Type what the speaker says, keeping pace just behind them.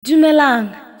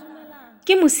Dumelang,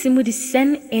 ke Mosimodi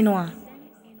Sen Enwa.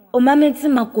 O mametse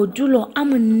makodulo a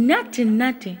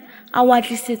monate a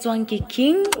watlisetswang ke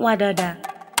King Wadada.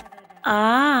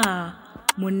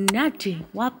 Monate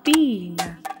wa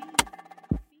pina.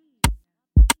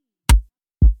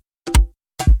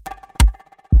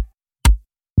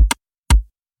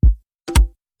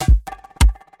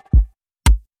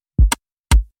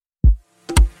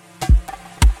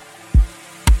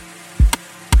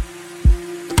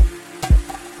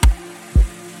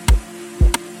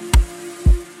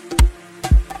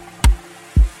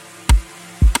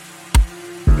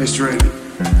 Mr.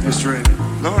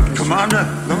 Raven. Lord Commander.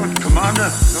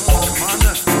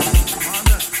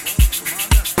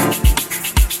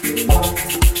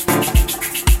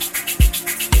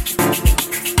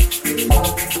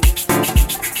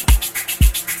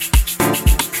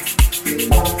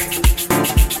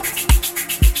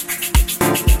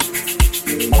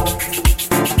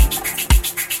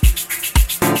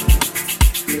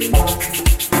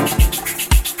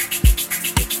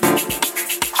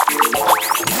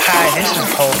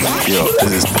 Yo,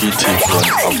 this is PT from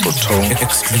Afro-Tech.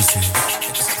 Exclusive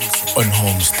on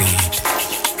Homestead.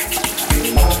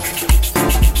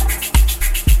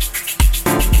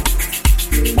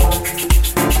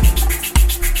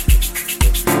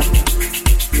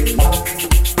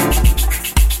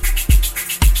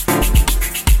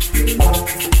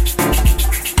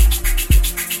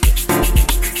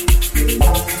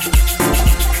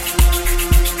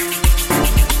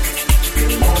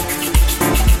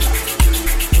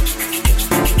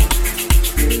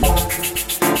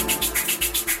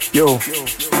 Yo,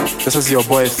 this is your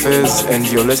boy Fizz, and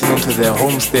you're listening to the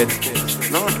Homestead.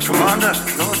 Lord Commander.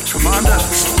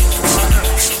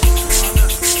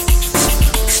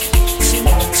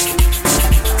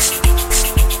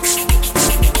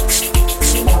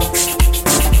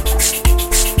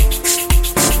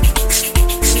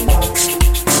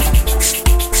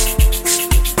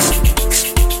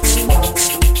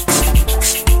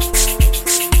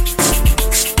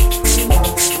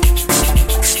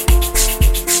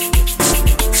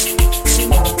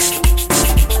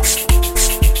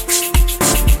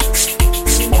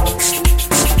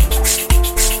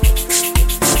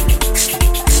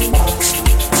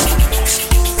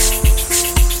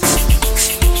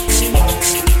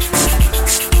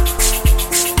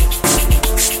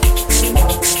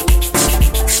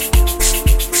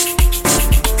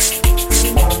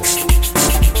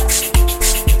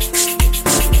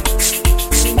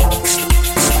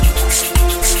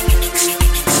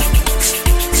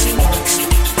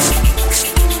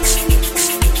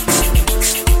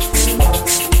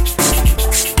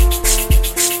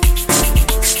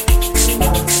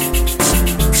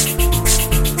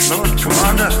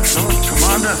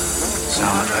 Sam,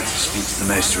 I'd like to speak to the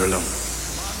Maester alone.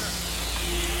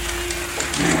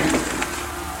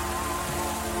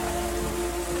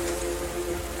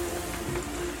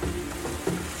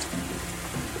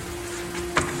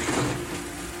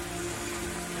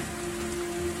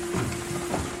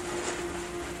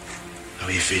 How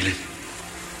are you feeling?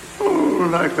 Oh,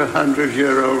 like a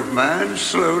 100-year-old man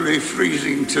slowly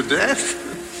freezing to death.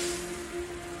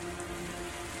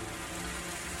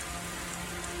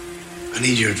 I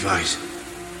need your advice.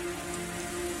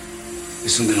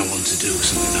 There's something I want to do,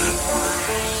 something I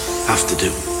have to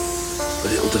do.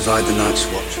 But it'll divide the Night's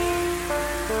Watch.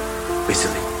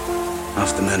 Bitterly.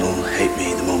 Half the men will hate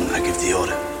me the moment I give the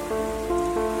order.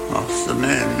 Half the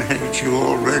men hate you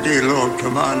already, Lord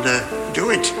Commander. Do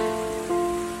it.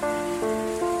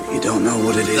 But you don't know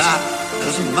what it is. That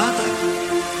doesn't matter.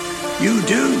 You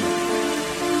do.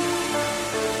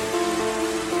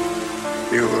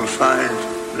 You will find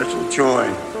little joy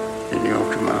in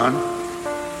your command,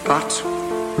 but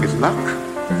with luck,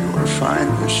 you will find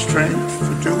the strength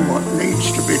to do what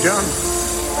needs to be done.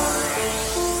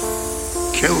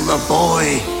 Kill the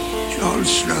boy, Jon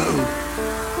Snow.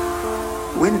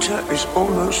 Winter is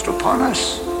almost upon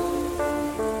us.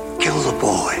 Kill the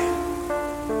boy,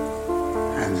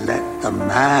 and let the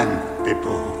man be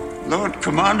born. Lord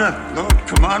Commander.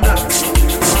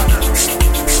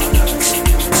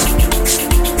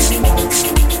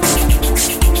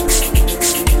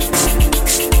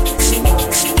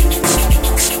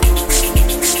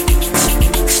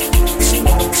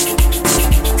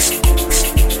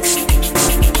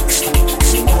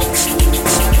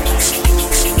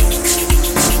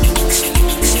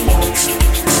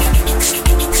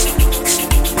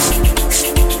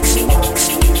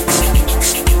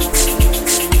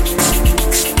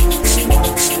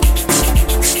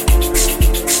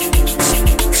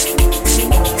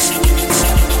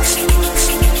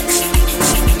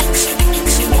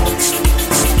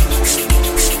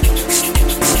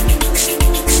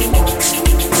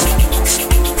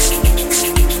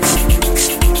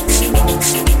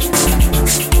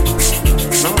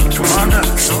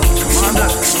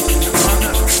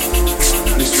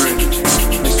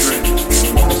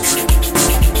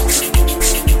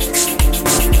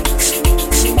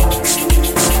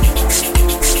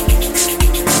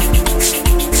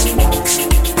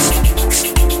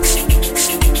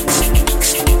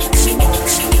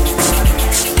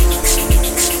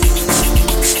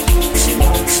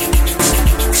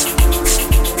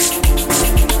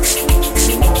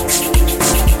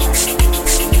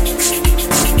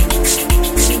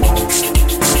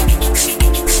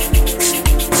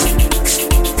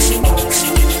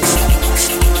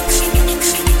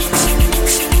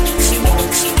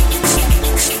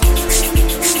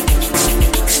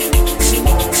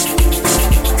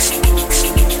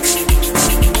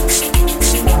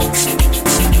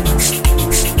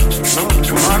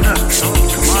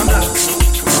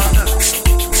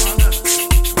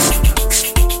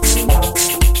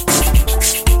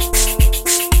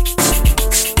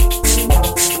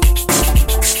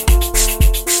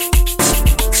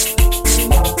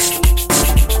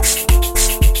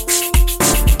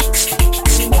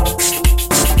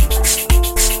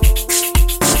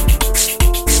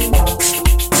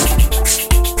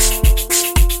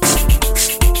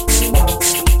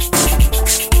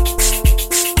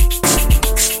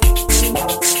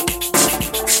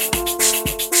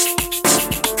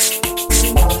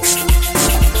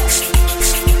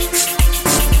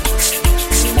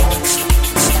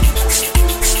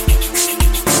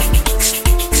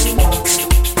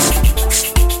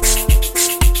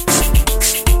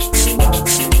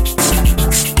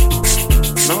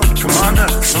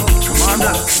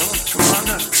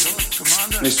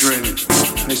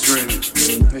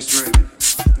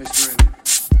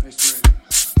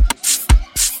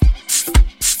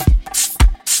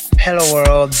 Hello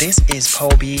world, this is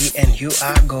Kobe and you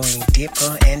are going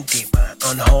deeper and deeper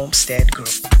on Homestead Group.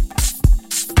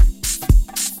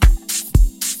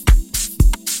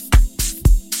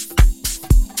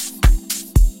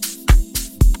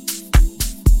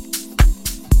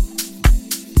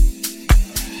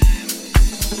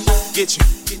 Get you.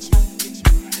 Get you.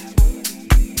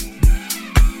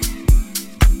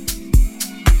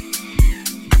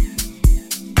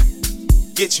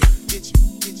 Get you.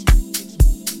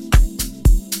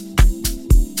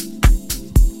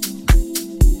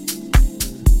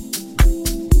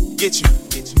 Get you.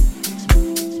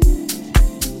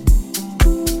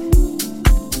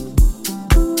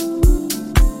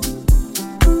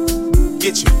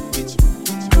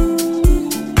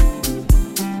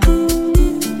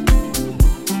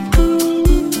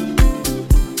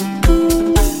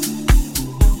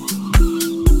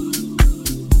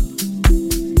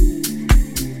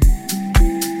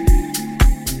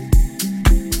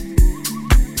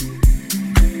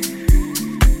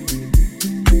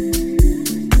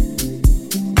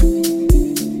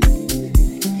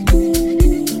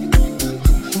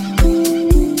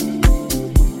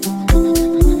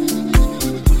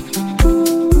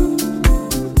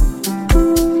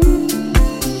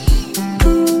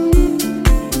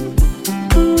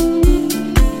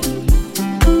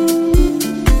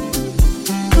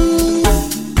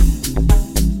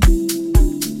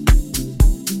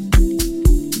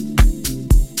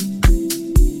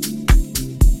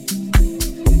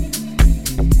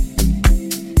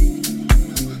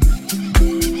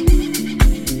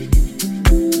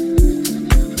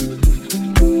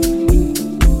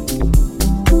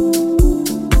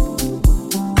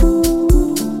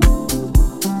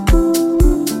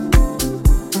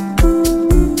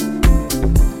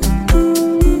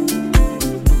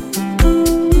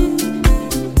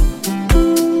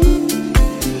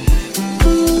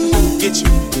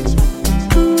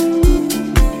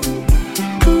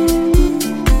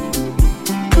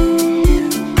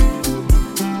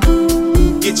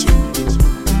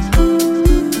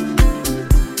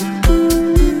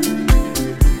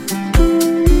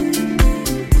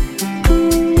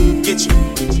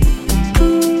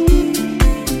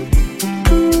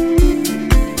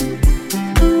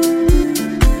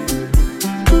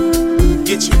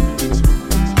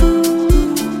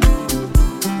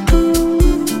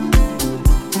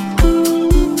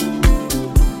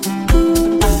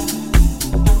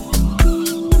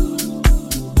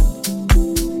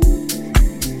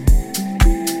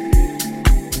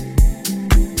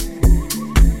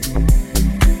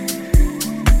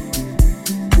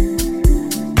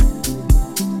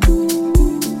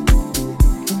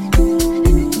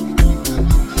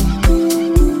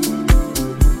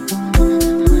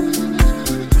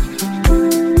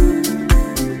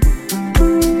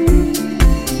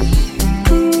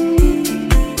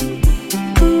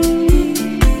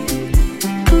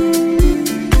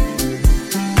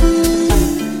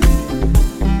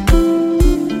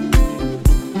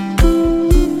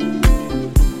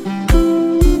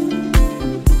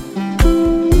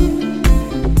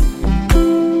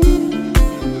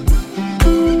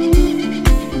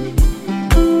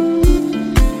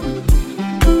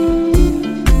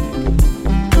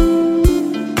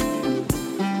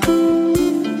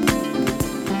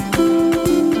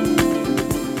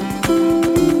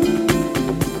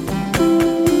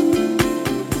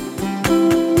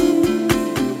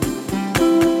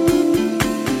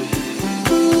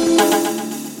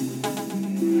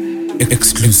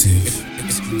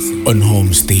 Exclusive on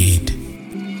Homestead.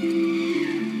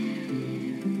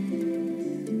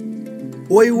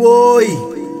 Oi,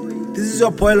 this is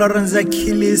your boy Lawrence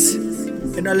Achilles,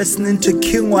 and you're listening to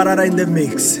King Wadada in the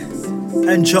mix.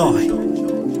 Enjoy.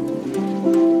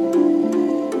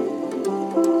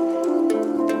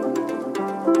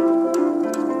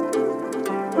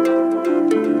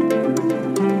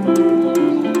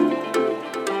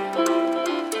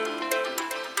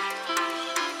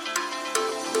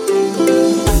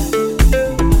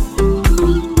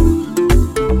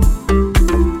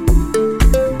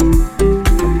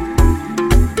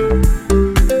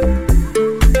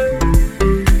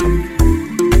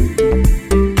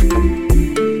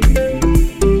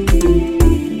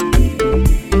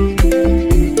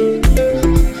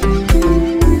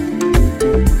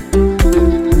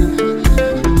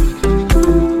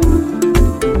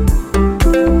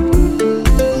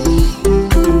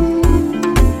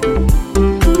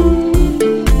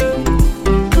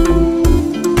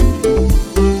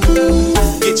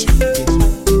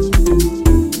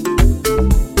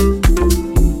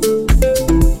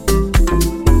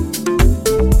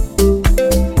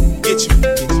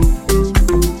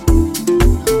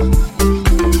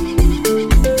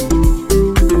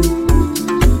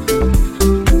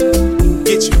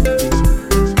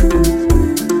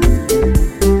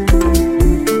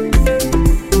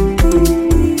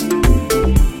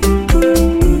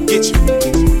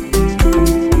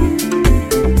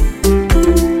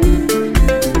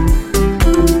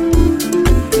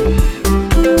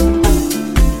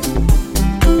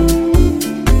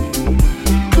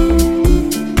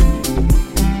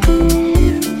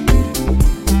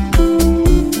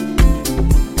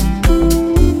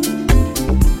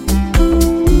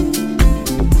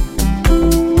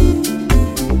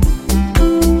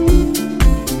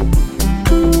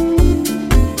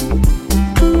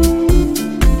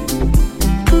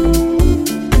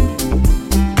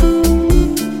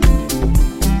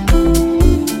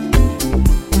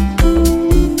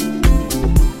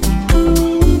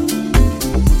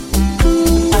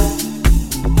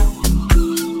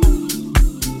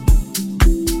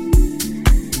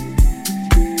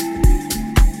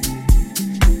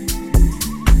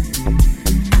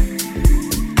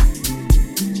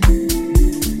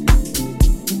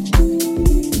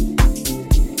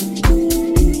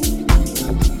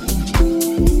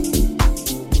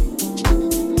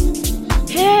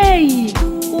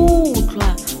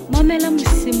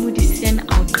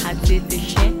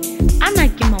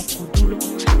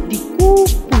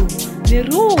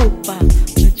 Nirupa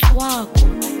mtswako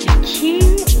ya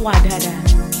King Wadada.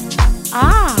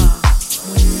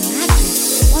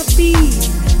 Monate wa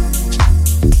pina.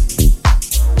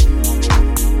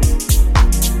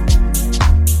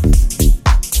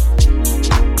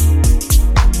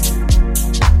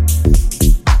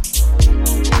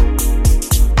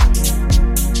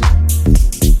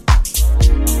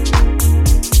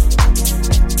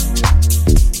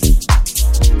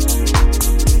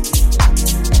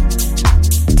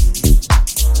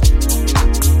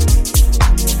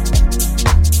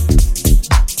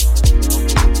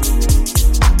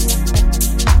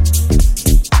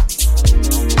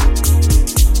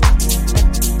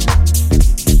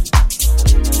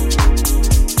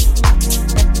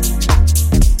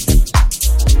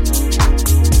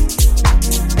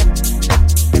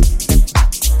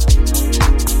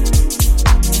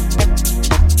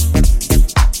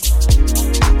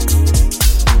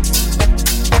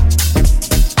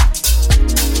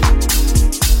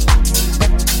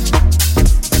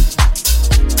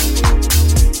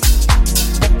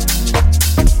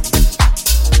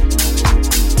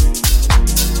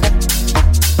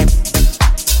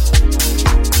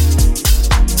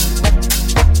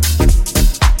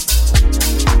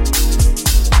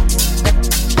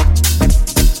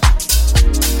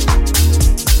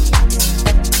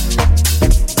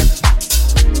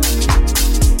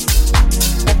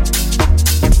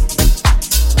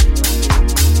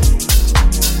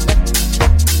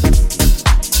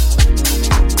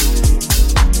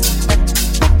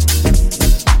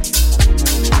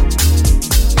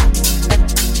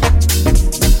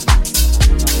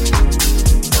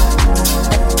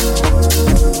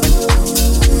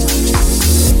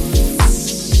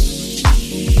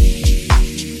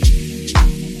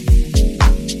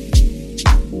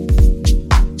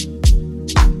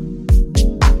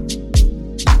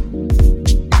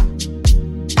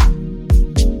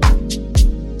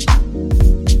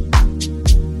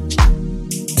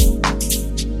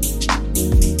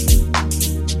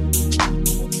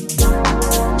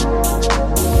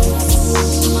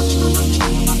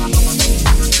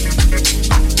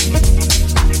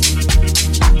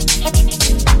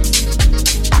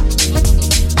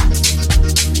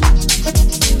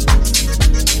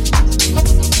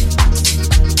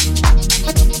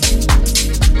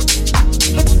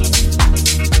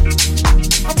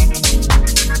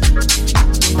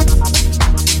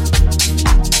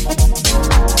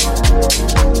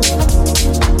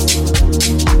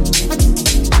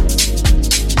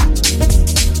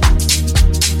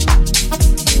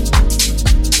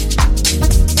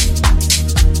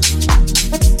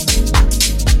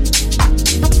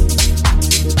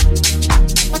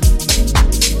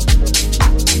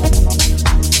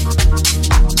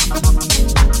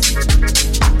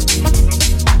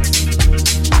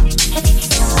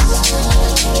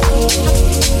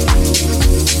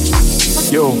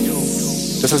 Yo,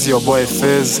 this is your boy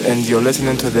Fizz, and you're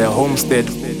listening to the Homestead.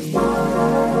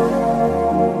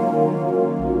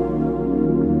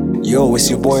 Yo, it's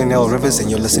your boy Nell Rivers,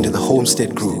 and you're listening to the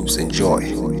Homestead Grooves.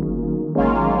 Enjoy.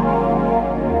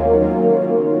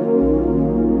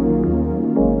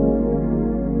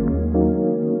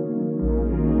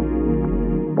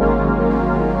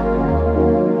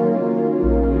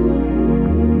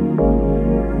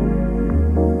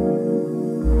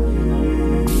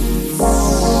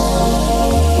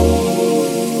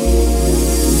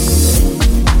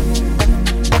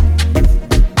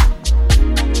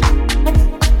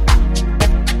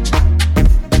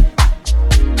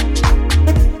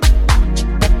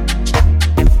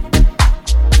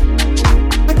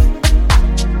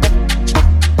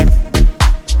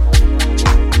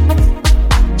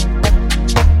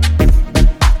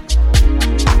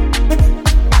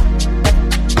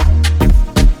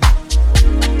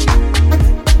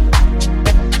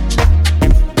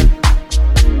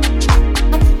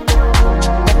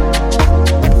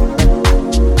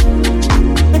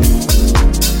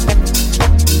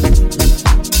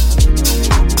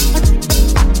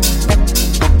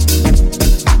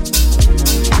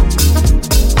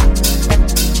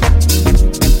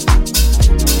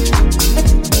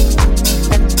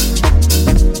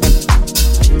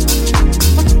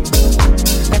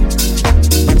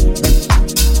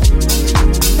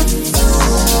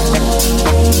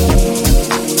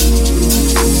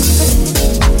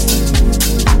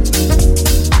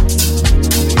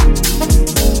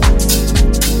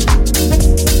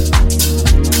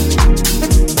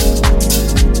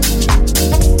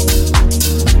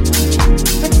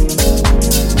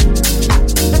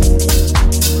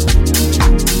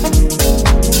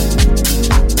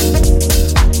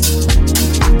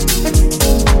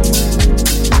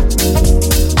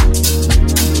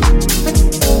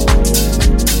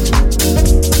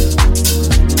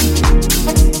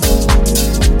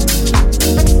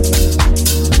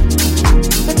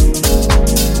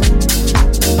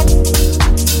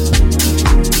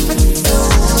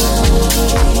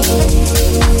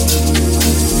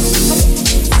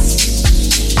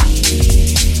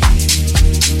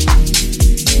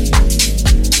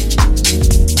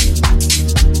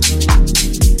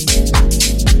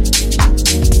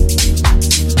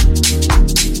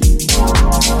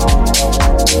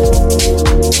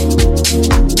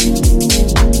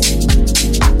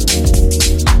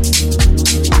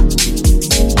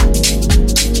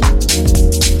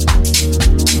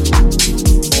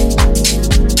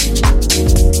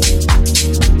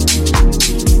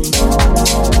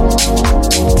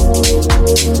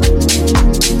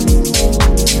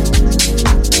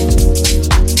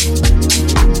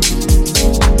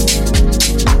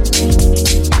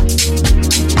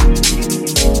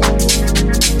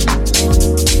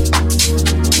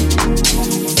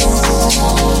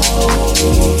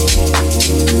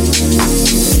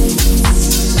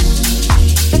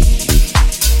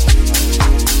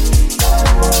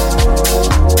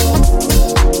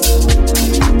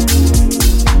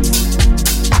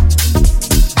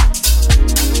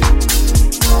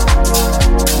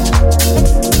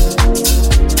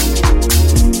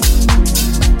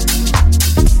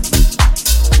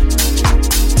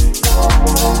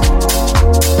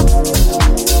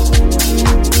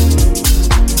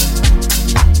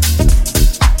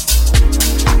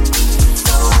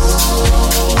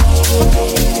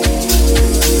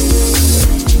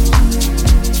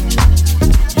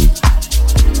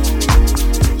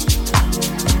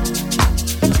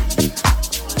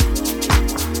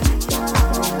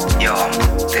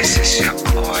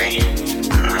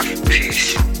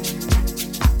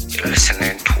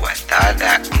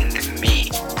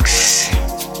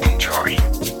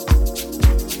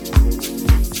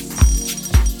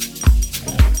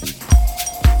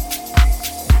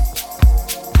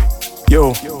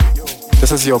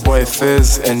 This is your boy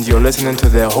Fizz, and you're listening to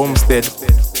the Homestead.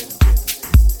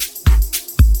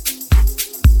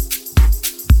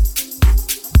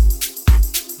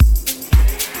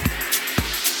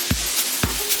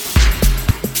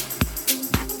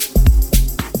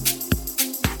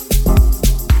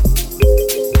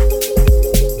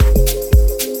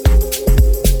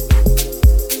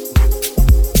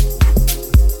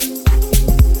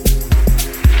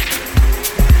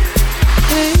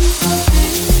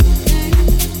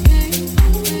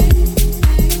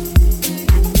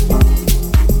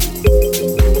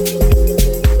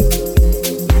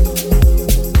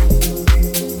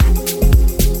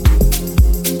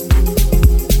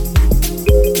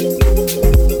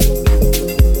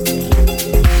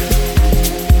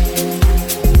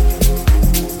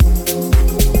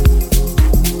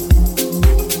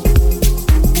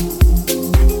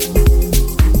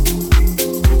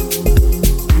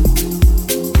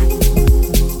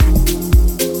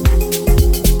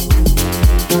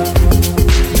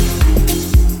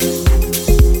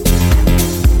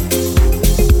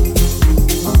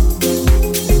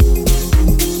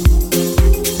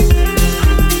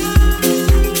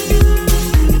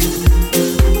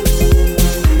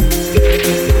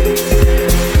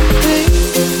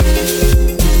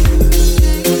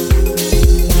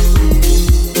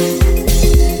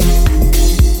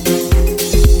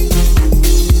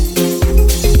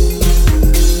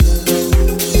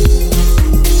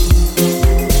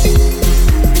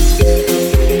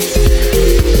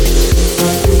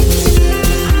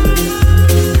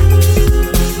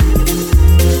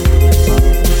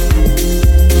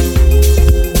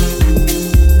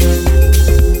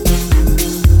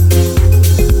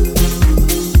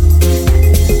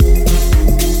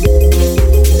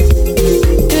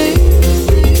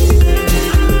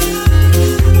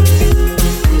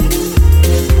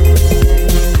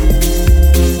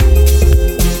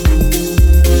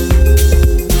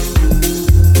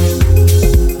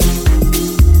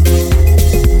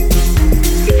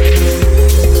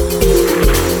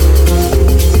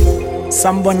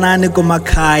 Sambonani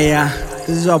kumakaya.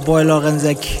 This is your boy Lorenz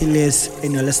Achilles,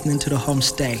 and you're listening to the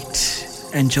Homestead.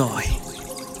 Enjoy.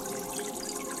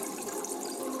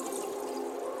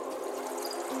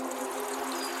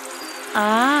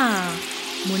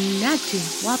 Monate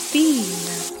wa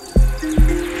pina.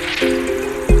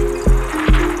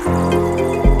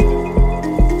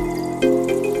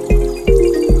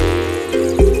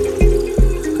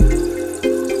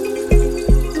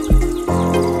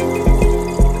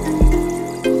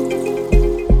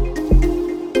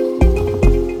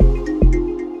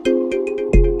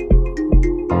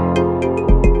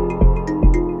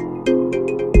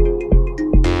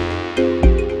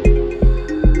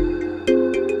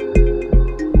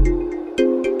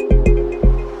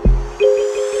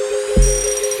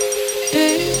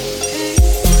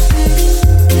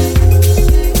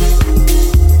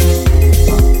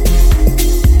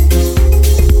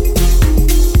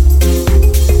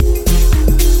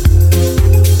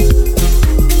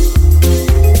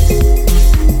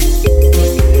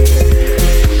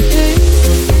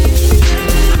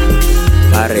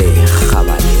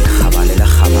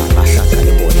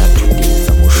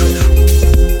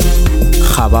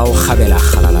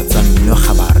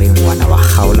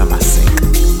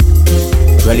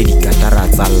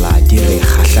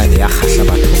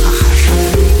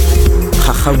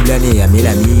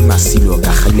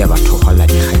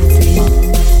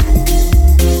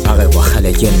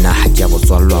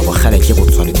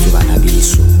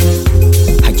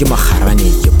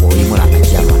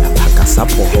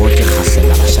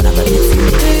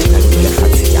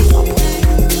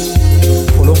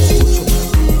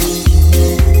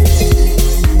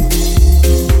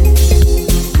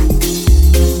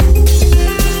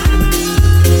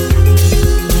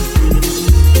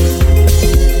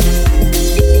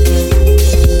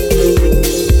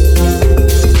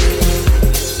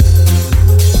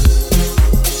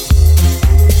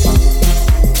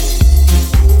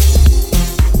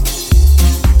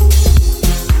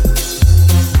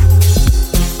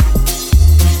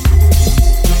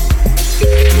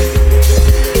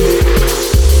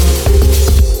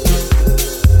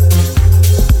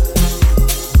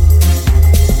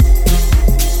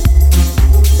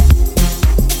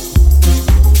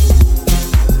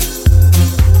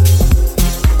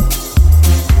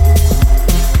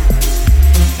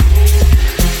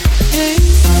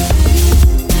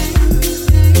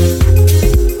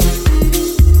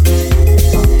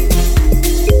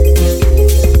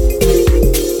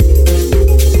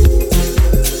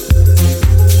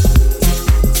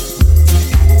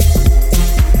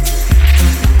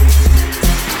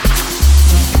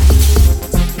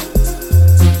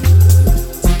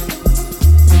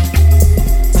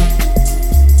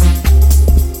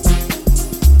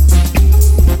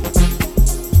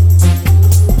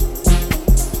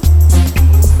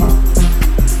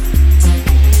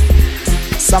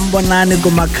 Sanibonani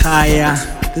kumakhaya.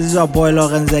 This is your boy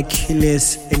Lorenzo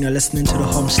Achilles, and you're listening to the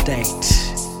Homestead.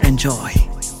 Enjoy.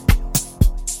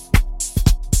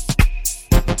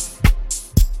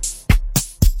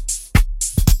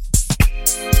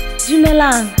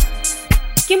 Dumelang,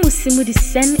 ke mosimo di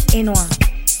sen enwa.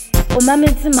 O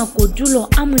mametse makodulo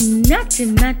a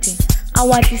monate a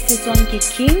watlisetswang ke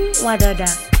King Wadada.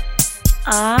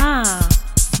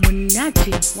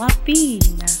 Monate wa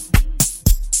pina.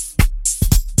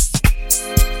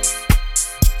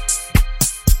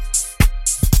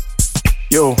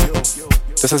 Yo,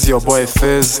 this is your boy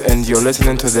Fizz, and you're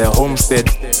listening to the Homestead.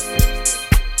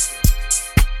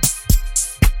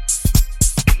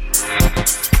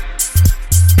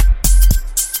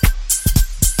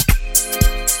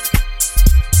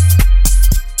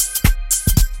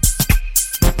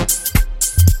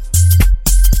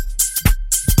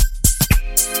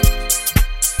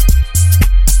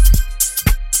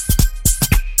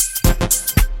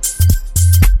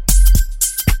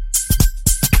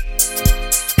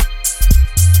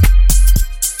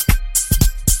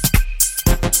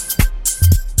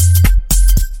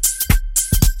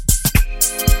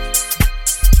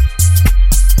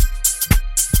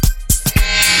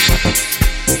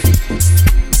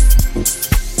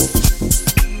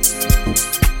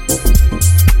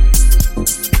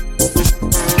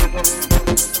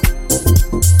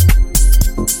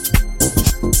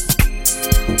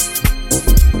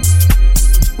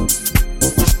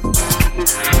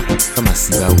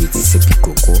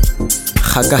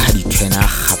 Ga ha di tshwena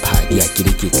gapha di a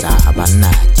kereketla banna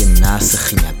ke nna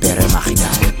seginya pere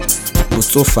maginago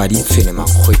botsofa di tshwene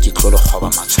mangwe ke tlolo goba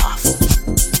matshwafo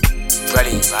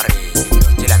jwale ba re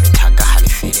ke la methaka ha le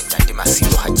fele ntate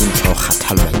masilo ga ke ntho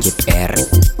kgathalwa ke pere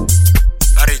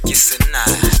ba re ke senna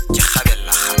ke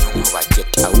gabella ganong goba ke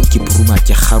tau ke buruma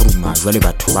ke garuma jwale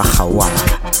batho ba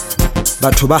gaoana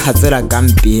batho ba hatsela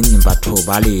kampeng batho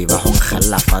ba le ba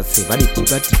hongella fatshe ba le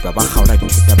tipa ba gaola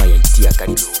dithuta ba ya itia ka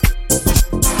dilo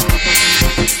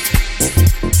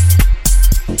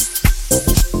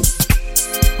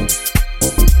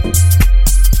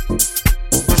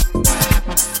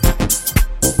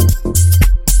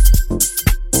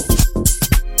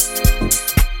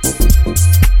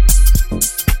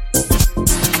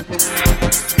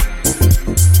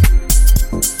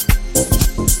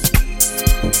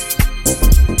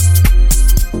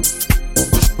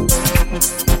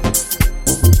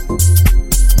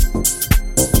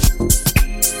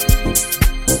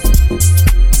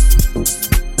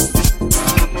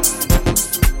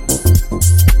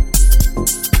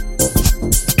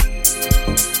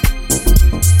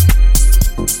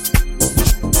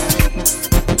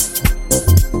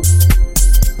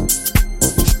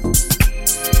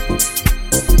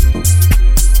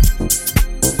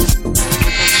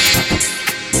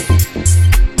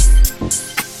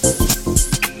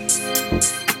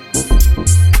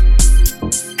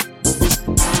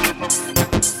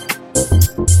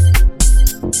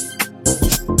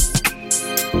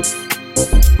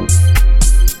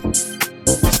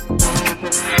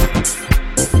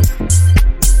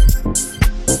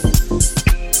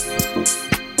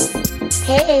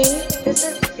Hey, this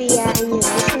is Thea, and you're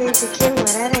listening to King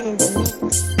Wadada in the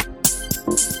mix.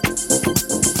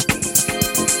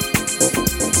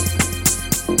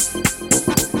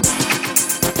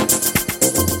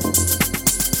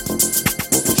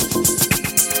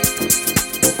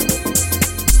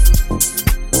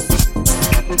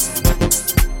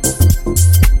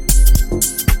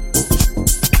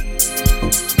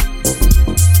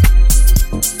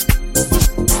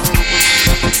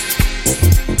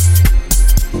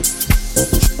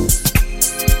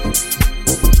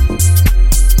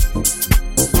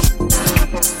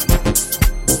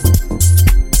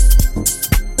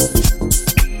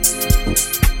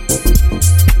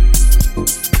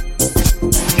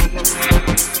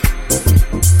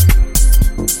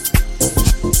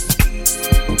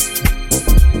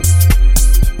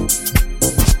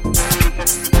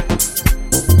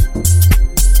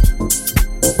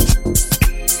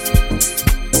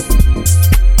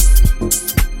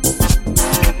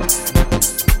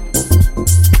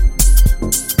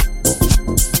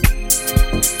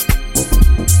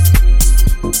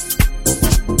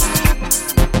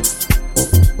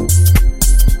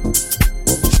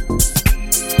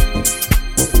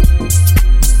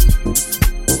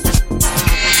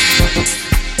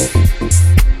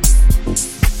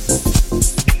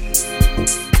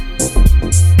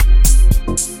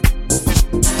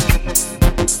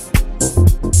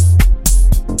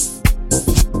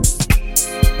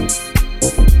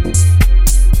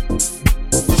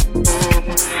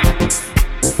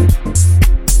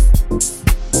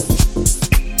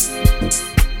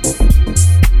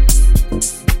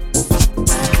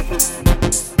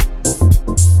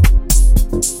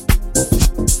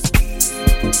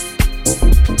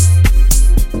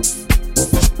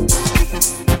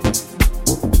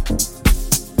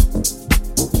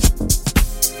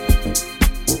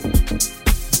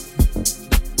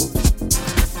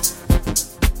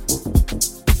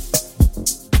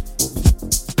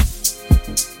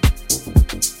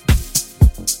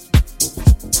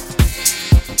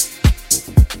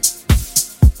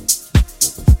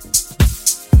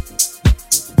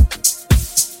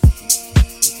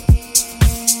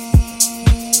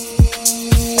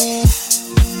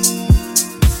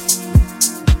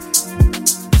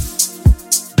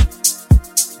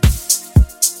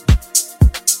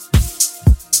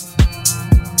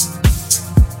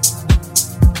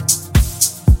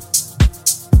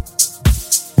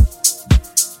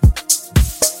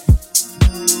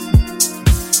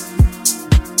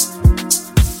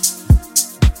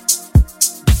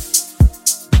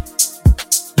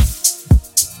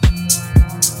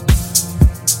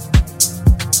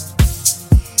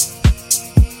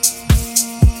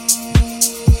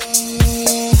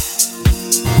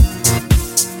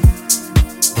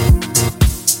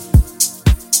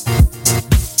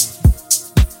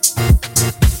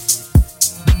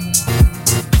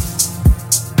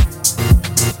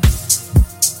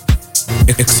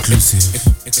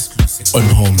 Exclusive on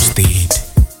Homestead.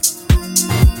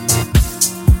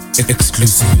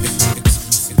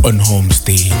 Exclusive on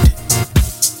Homestead.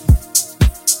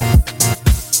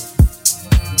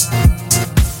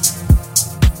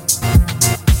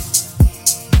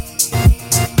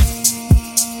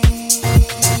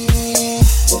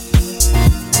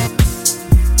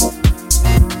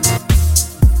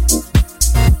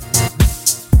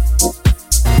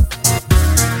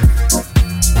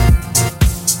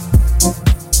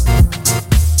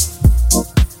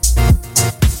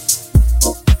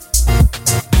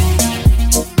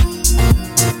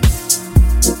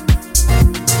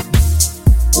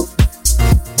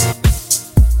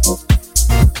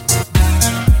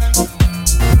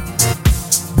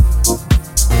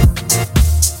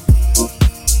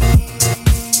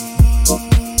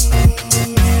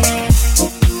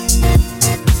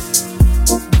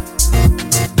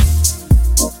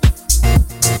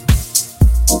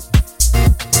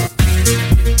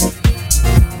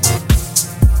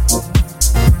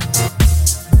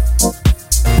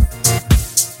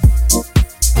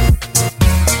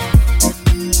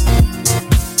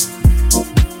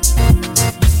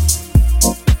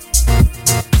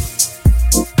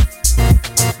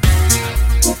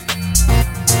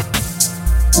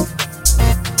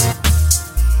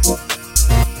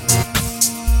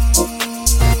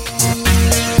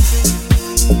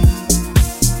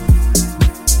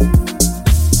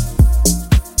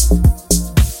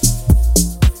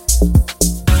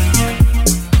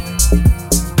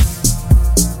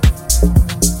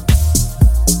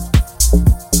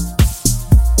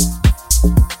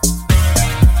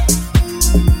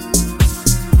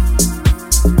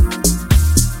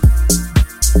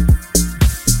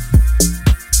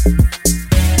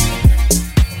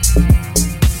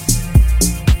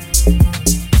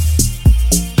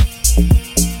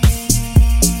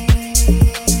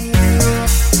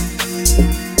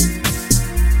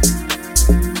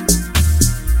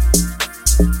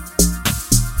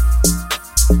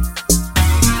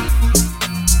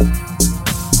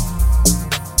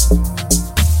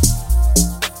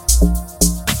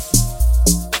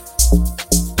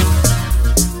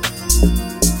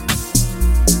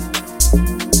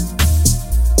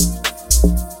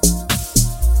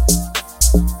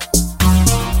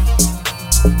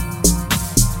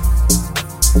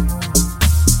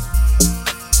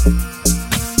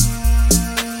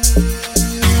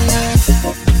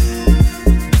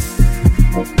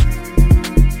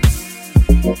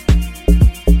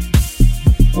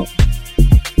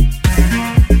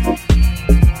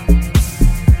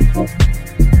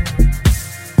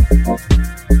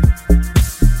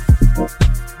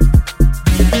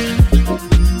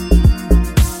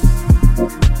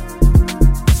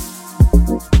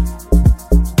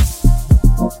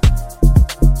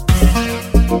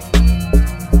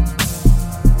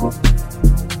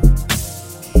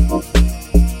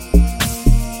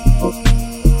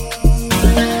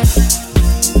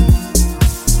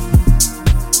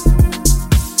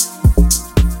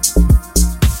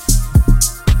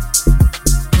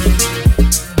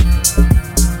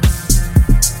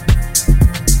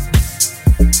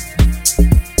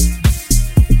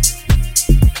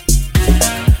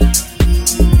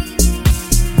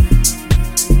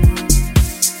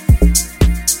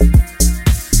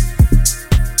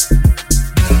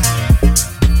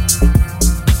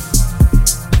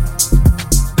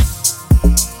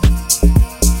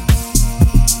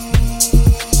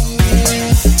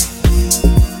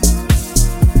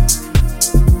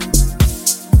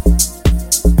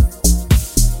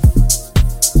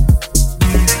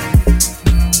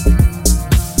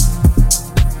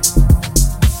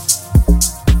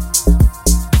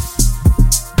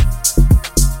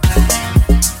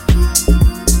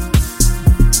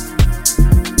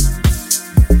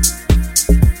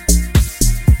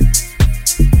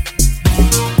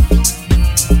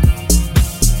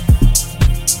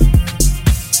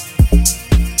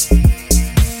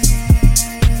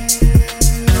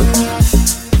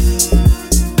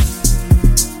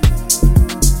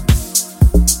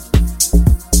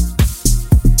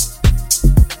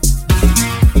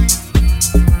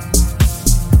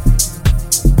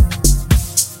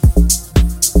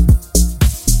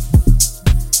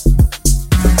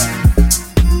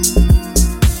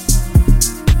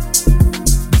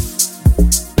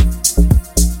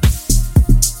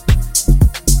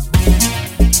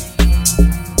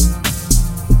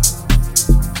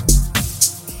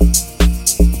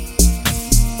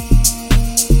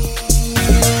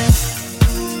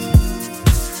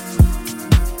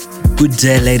 Good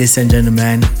day, ladies and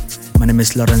gentlemen. My name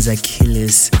is Lawrence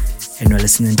Achilles, and you're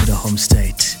listening to the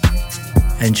Homestead.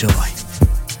 Enjoy.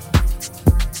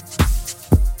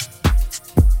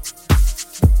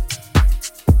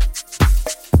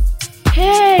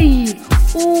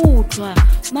 utlwa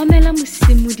mamela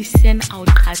mosimodi sen a o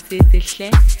qhatsetse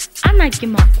hle ana ke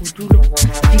makodulo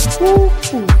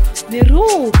dikuku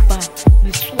meropa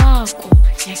metswako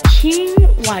ya King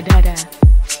Wadada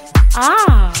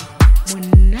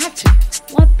monate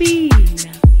wa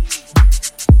pina.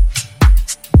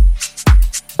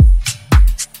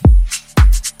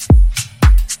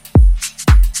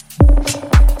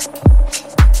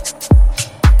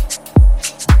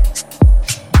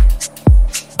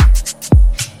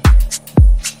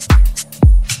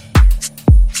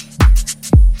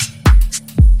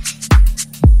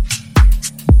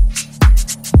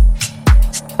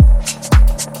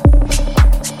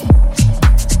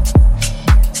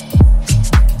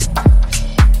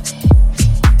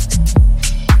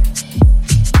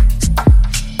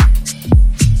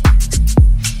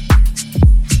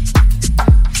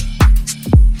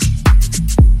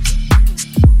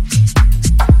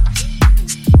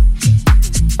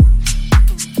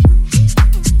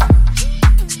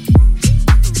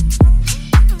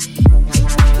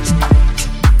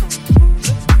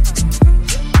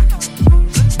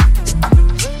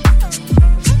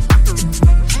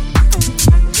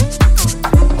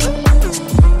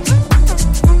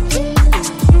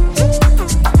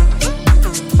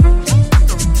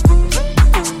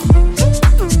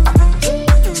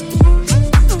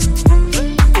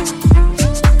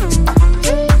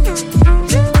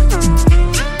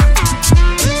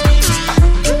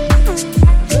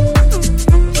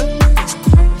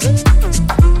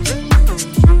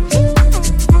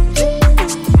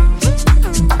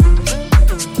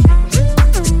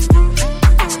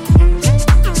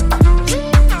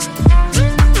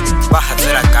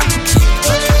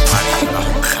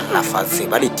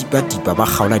 Ba le tipa ba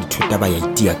kgaola dithuta ba ya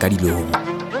itia ka dilomo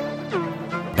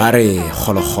ba re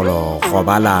kgolokgolo go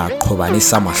bala qhobane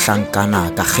sa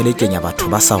mahlankana ka kgelekenya batho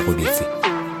ba sa robetse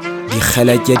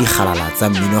dikgeleke di kgalala tsa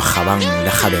mmino kgabang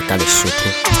le kgabe ka Lesotho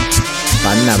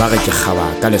banna ba re ke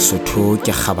khaba ka Lesotho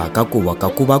ke khaba ka kuba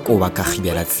ka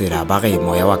khibela tsela ba re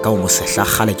moya wa ka o mo sehla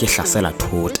gale ke hlasela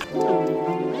thota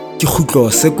ke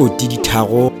khutlo se koti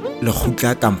ditharo le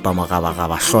khutla kampa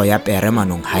mogabagaba hlo ya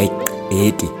peremanong ha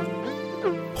ete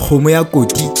khomo ya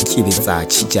koti ke betsa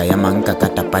tshitja ya manka ka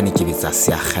tapane ke betsa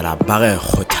seagela ba re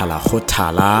khothala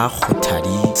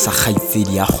khothadi sa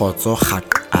khaitsedi ya khotso ga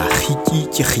khiki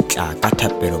ke khitla ka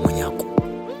thapelo monyako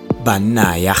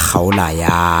banna ya khaola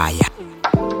ya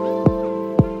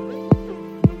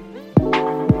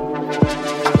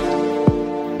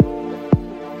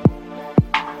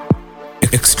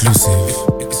Exclusive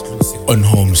on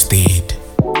Homestead.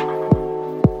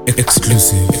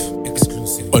 Exclusive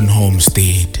on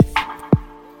Homestead.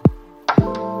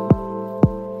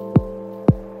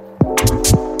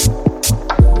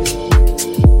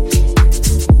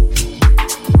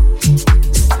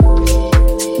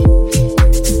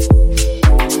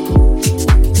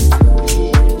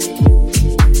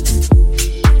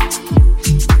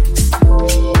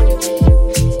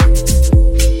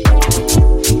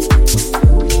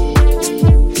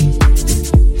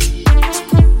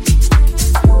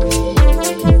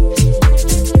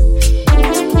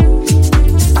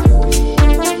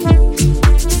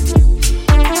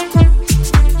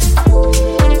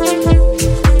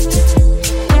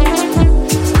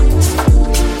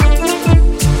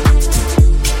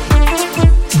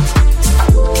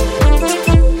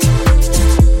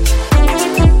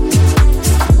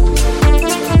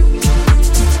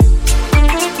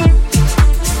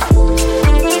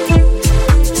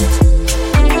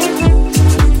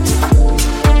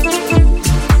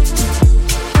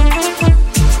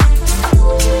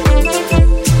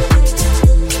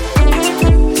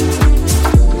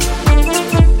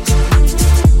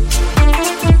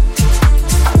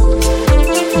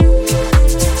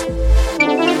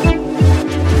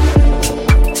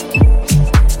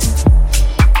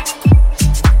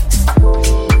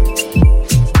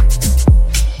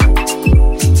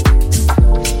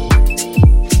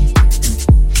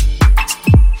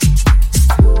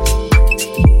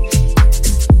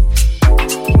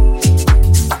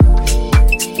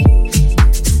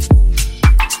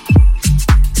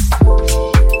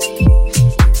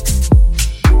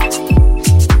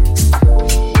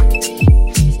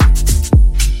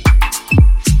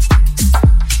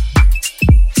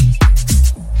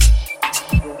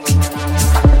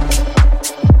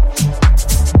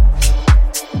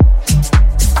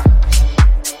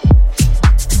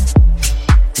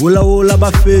 Wula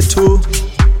Bafetu.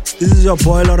 This is your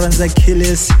boy Lorenzo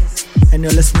Achilles, and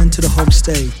you're listening to the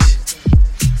Homestead.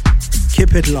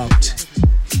 Keep it locked.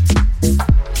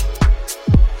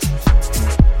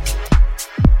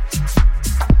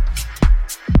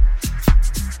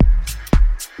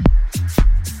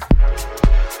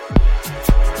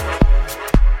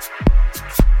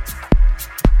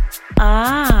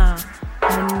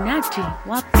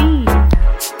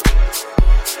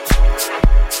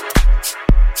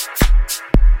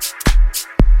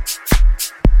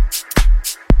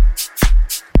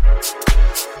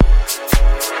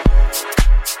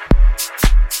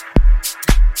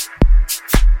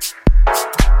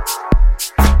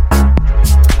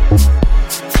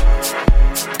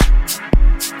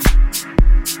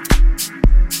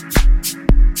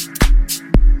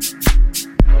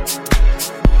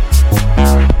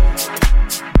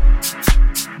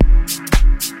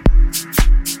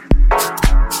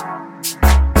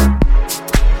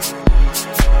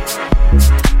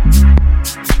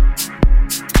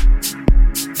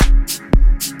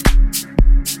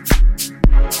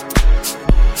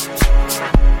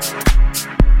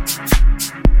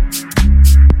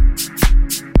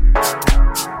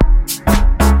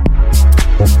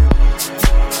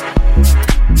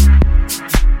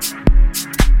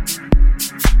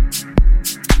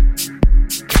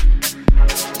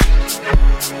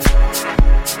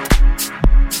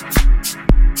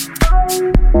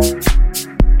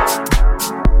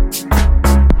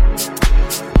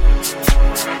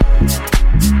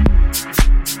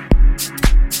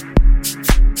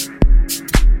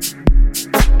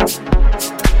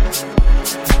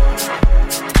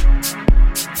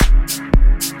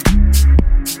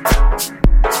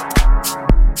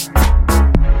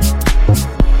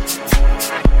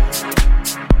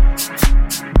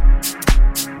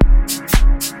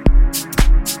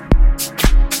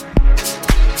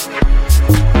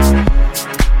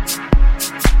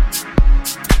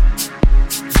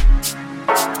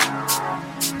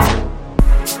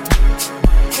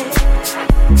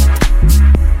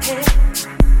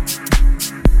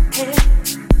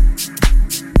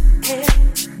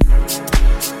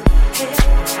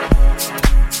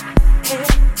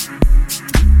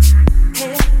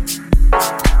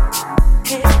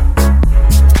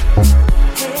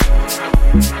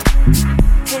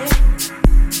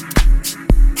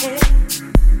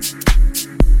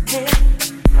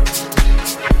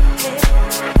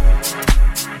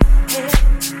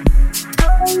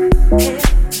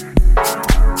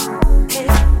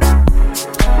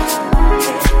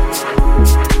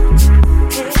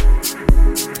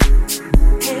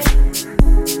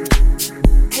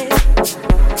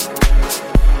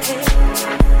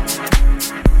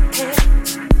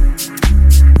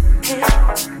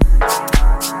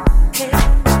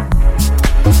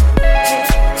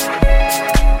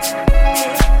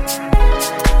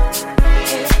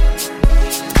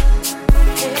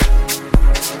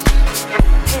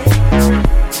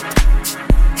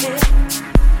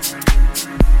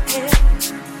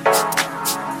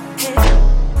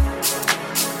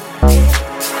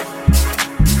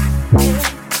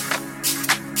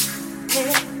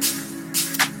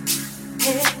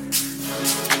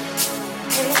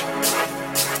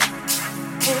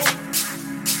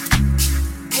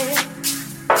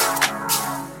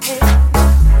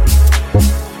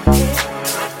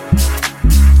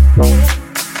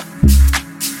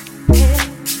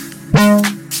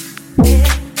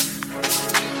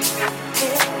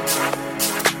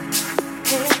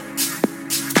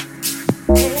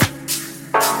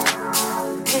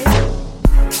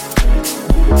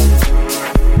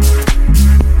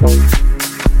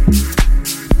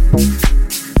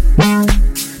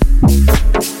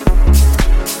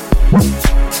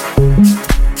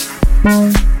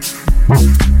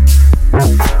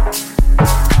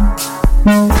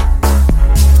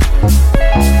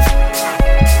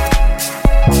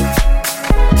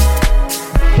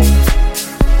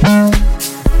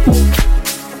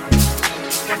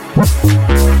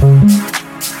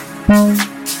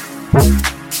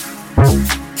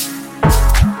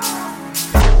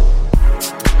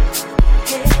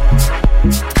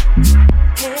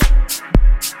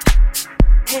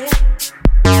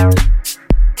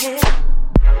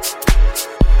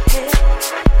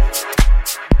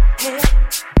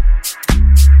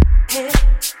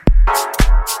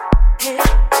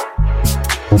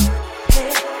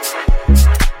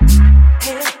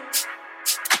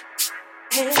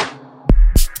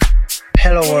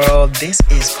 Hello world, this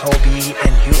is Kobe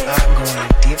and you are going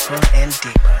deeper and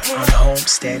deeper on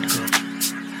Homestead Group.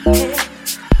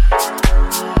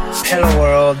 Hello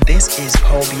world, this is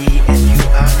Kobe and you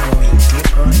are going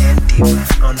deeper and deeper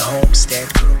on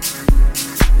Homestead Group.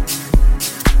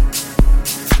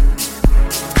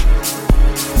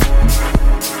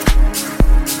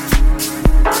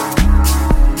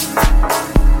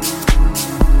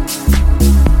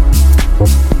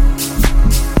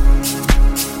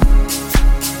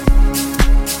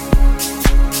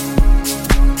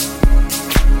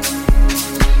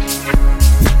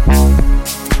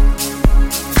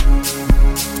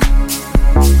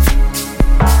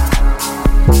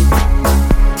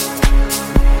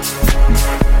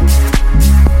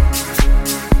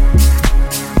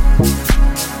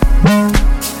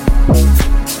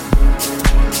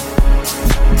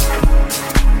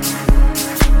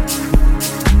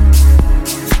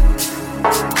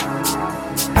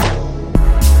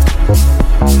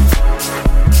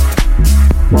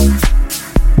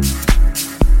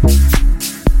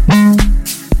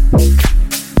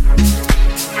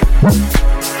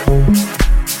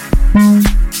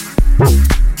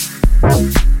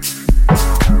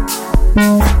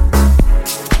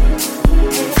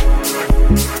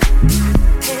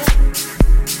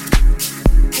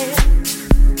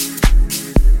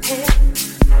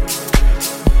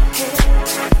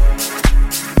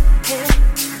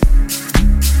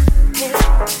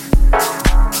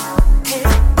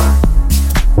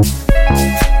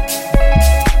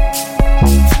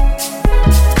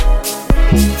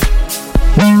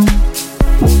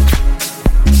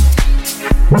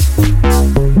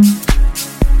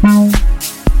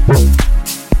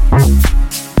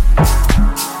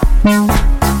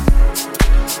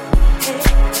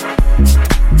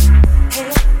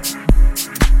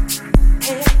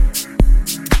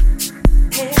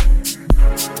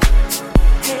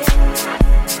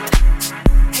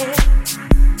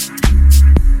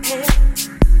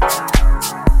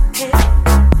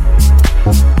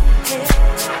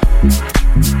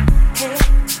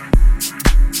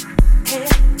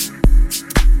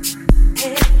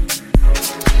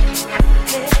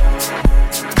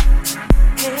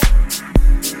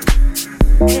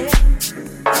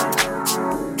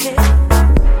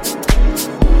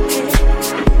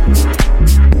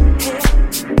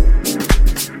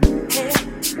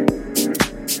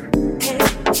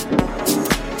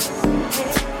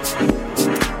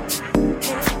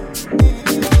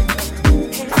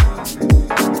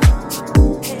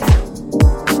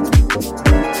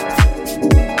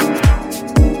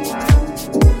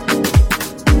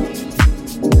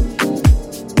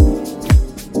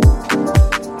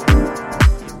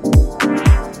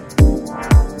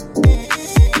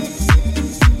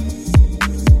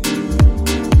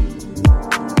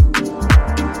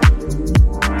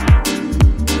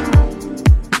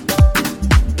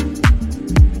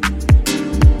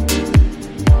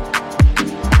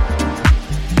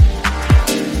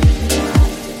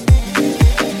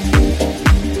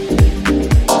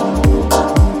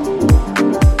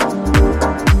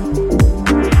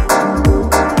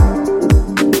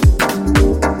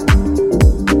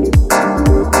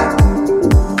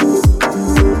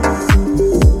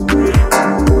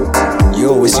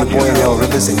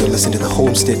 And you're listening to the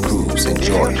Homestead Grooves.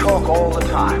 Enjoy. You talk all the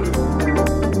time.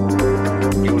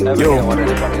 You never hear what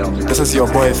anybody else has. This is your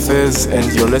boy Fizz,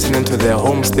 and you're listening to their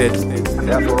Homestead. And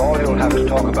therefore, all you'll have to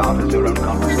talk about is your own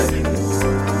conversation.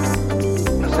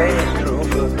 The same is true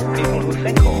for people who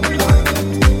think all the time.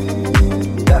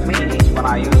 That means, when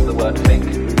I use the word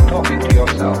think, talking to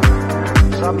yourself,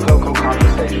 sub-vocal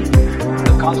conversation,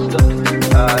 the constant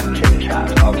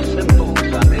chit-chat of symbols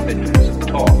and images,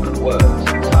 talk and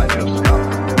words inside your skull.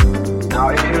 Now,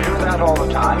 if you do that all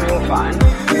the time, you'll find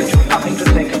that you've nothing to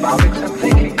think about except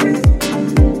thinking.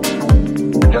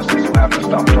 Just as you have to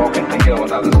stop talking to hear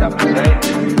what others have to say,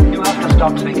 you have to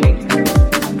stop thinking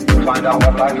to find out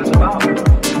what life is about. And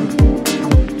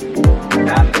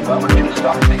the moment you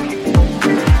stop thinking,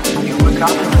 you will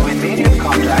come into immediate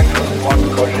contact with what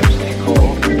Koshevsky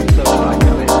called so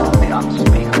likely the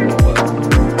unspeakable world.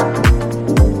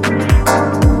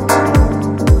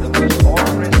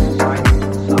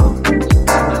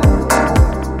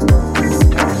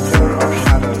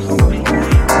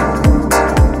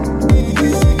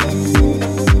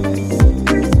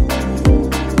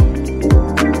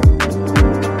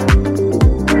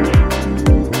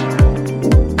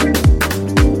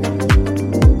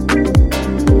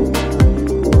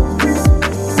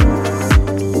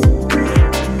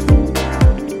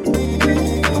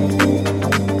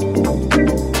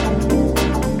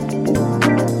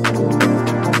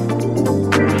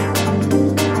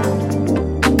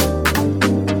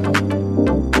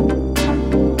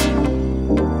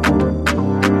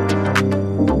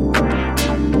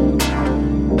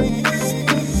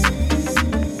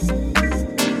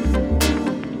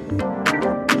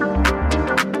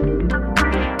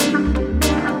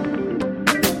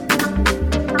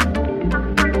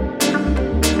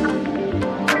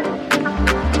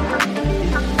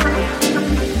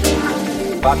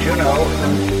 But you know,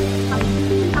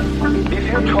 if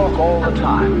you talk all the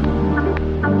time,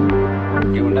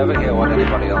 you'll never hear what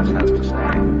anybody else has to say.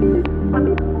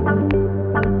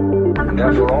 And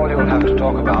therefore all you'll have to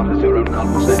talk about is your own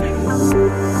conversation.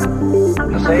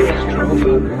 The same is true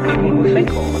for people who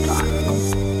think all the time.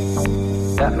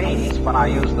 That means, when I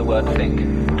use the word think,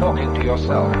 talking to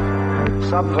yourself.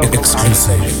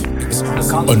 Exclusive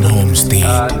on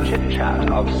Homestead. Chit-chat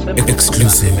of simple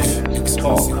Exclusive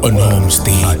talk on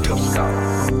Homestead.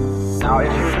 Now,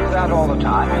 if you do that all the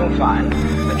time, you'll find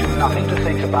that you've nothing to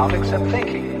think about except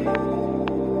thinking.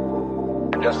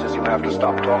 And just as you have to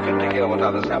stop talking to hear what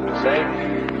others have to say,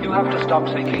 you have to stop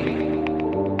thinking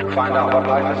to find out what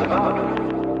life is about.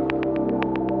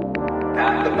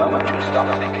 And the moment you stop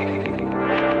thinking,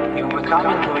 you will come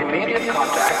into immediate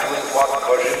contact with what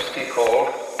Korzybski called,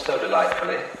 so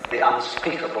delightfully, the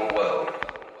unspeakable world.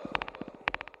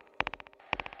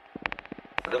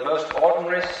 The most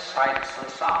ordinary sights and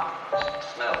sounds,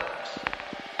 smells,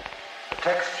 the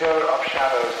texture of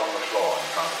shadows on the floor in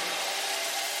front of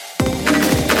you.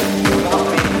 Without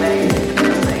being named,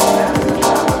 that's the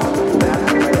shadow, that's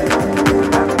the red,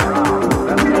 that's brown,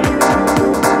 that's the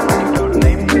you don't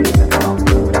name things any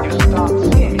longer. You start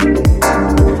seeing it.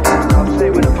 I'll say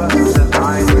when a person says, I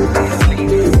see a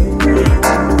leaf,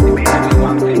 immediately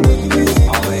one thinks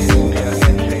of a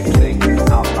spear-head-shaped thing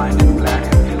outlined in black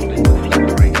and filled in with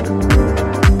flickering.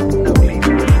 No leaves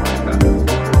like that.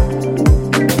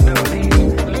 No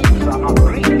leaves. Leaves are not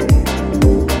green.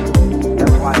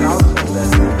 That's why Nelson said,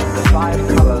 the 5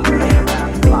 colors make a man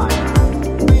blind.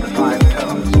 The 5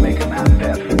 tones make a man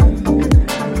deaf.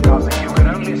 Because if you can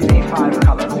only see 5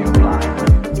 colors, you're blind.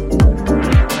 If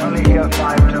you can only hear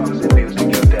 5 tones in music,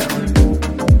 you're deaf.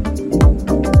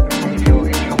 If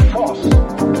you force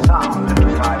sound into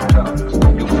 5 tones,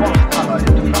 you force color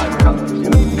into 5 colors,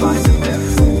 you're blind and deaf.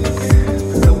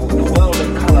 The world of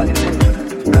color is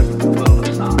infinite, as the world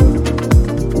of sound.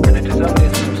 And it is only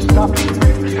through stopping,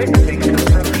 fixing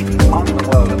conception on the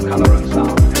world of color and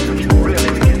sound that you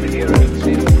really begin to hear it and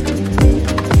see it.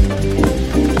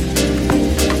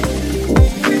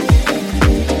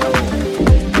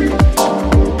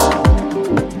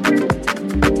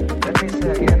 Let me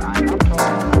say again, I'm not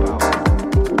talking about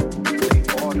the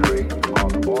ordering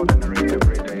of ordinary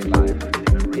everyday life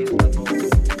in a reasonable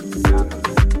and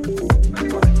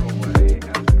methodical way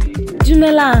as being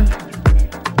Dumelang,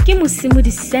 ke mosimo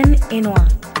di sen enwa.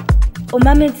 O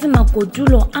mametse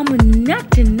makodulo a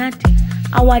monate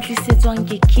a watlisetswang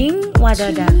ke King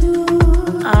Wadada.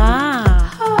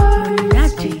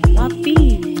 Monate wa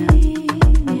pele.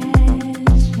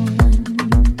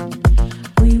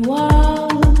 We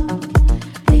walk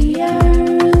the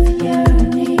earth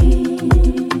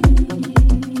yearning.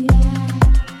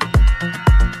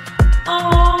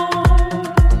 All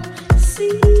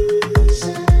seasons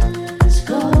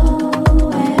go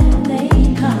and they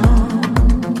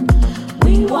come.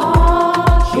 We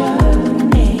walk your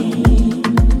name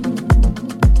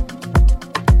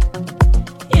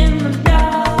in the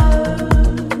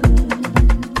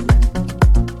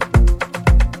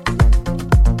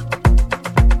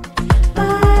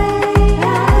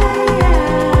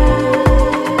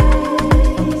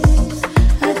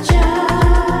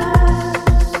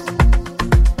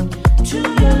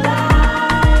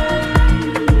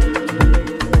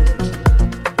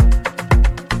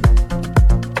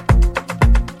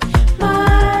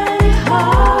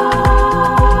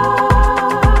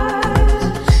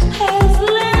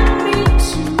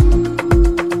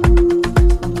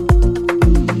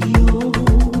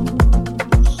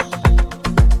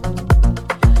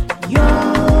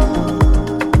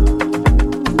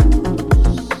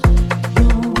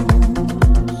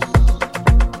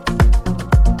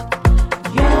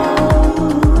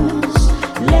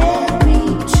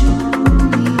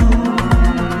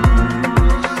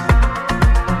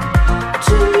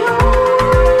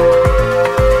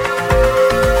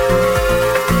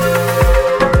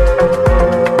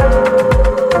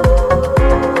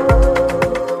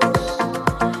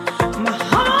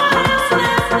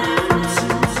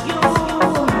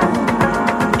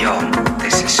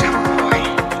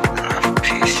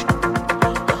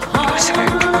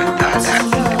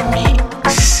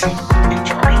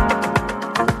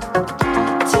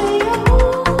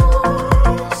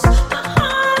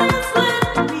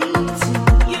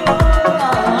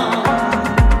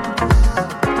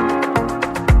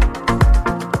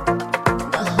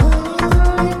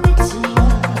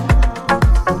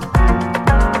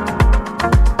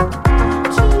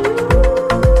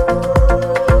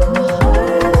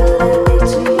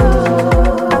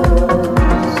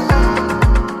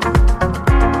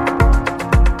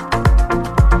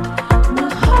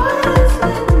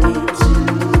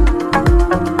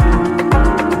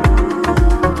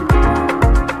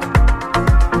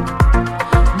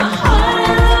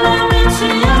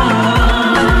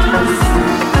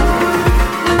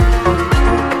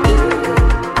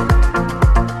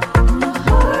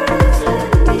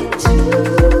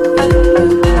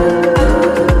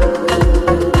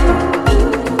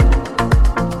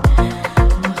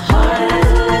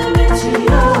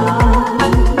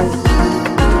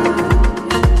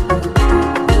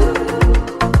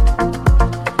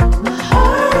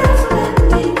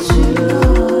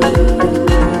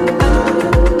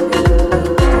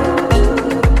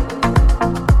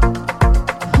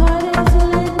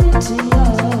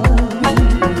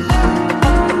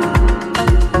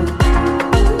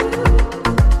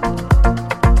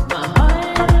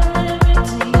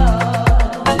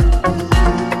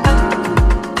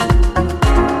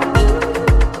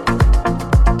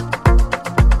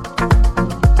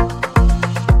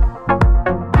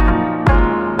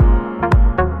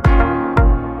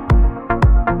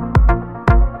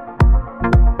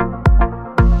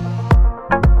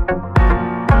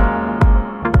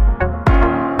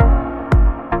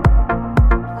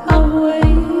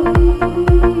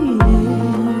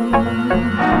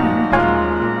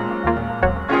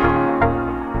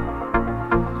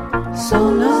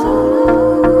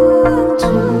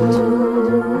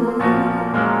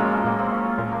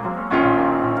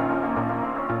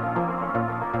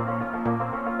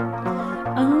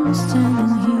Hey, this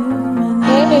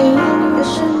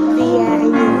is Thea,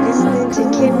 and you're listening to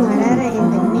King Wadada in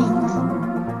the mix.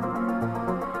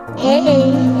 Hey,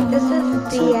 this is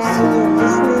Thea, and you're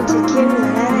listening to King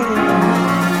Wadada in the mix.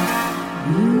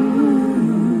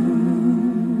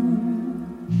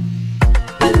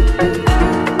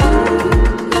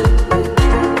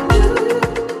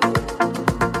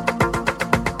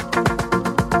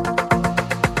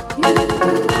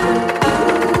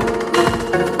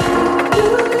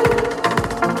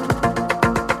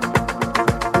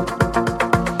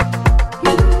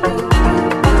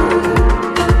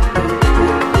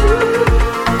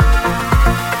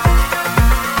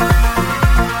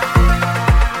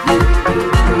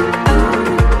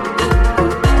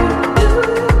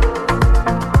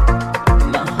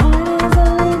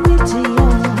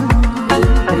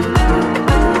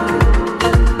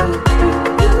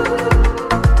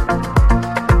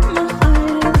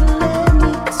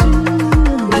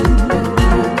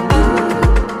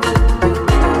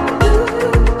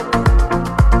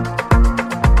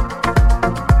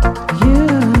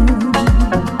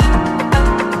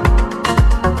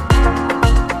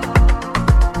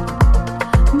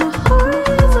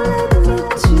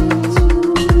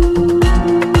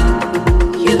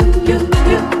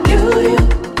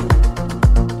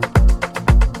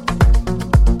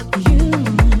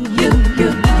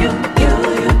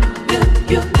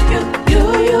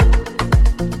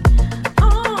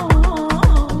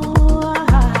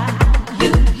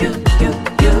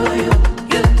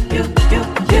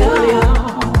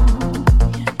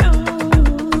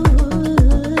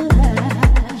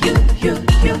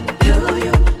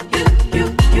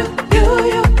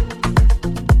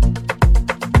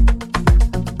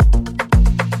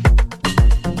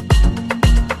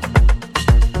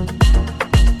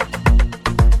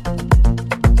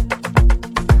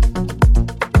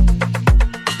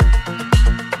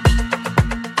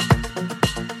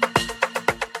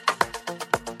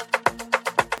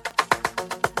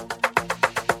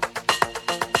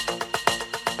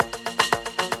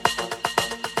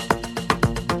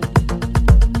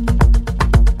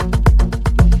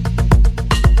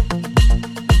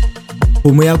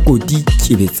 Homo ya koti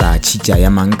ke betsa tshitja ya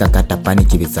manka ka tapane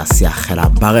ke betsa seagela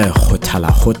ba re khothala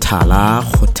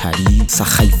khothadi sa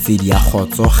kgaitsedi ya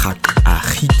khotso ga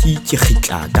khiki ke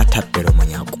khitla ka thapelo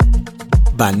monyako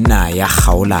banna ya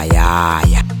khaola ya